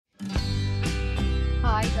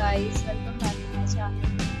Hi guys, welcome back to my channel.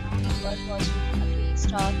 Now you are watching a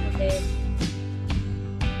 3-star hotel.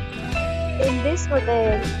 In this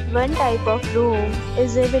hotel, one type of room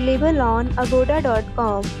is available on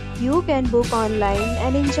agoda.com. You can book online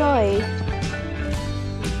and enjoy it.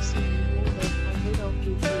 To see more than 100 of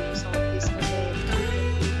reviews on this hotel, you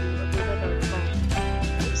can go to agoda.com.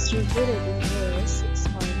 Its review rating is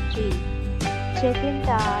 6.3. Check-in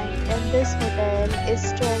time in this hotel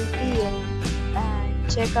is 12 p.m.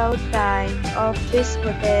 and check-out time of this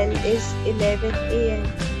hotel is 11 a.m.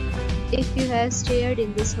 If you have stayed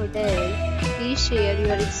in this hotel, please share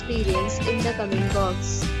your experience in the comment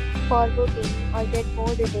box. For booking or get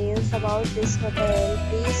more details about this hotel,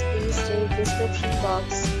 please check description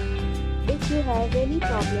box. If you have any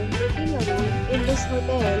problem booking a room in this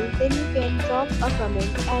hotel, then you can drop a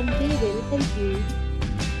comment and we will help you.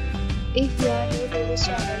 If you are new to this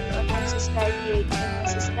channel or not subscribed yet, then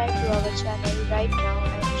subscribe to our channel right now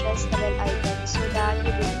and press the bell icon so that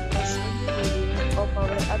you don't miss any video of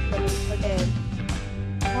our upcoming hotel.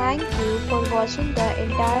 Thank you for watching the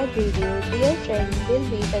entire video. Dear friend, we'll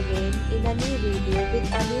meet again in a new video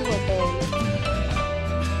with a new hotel.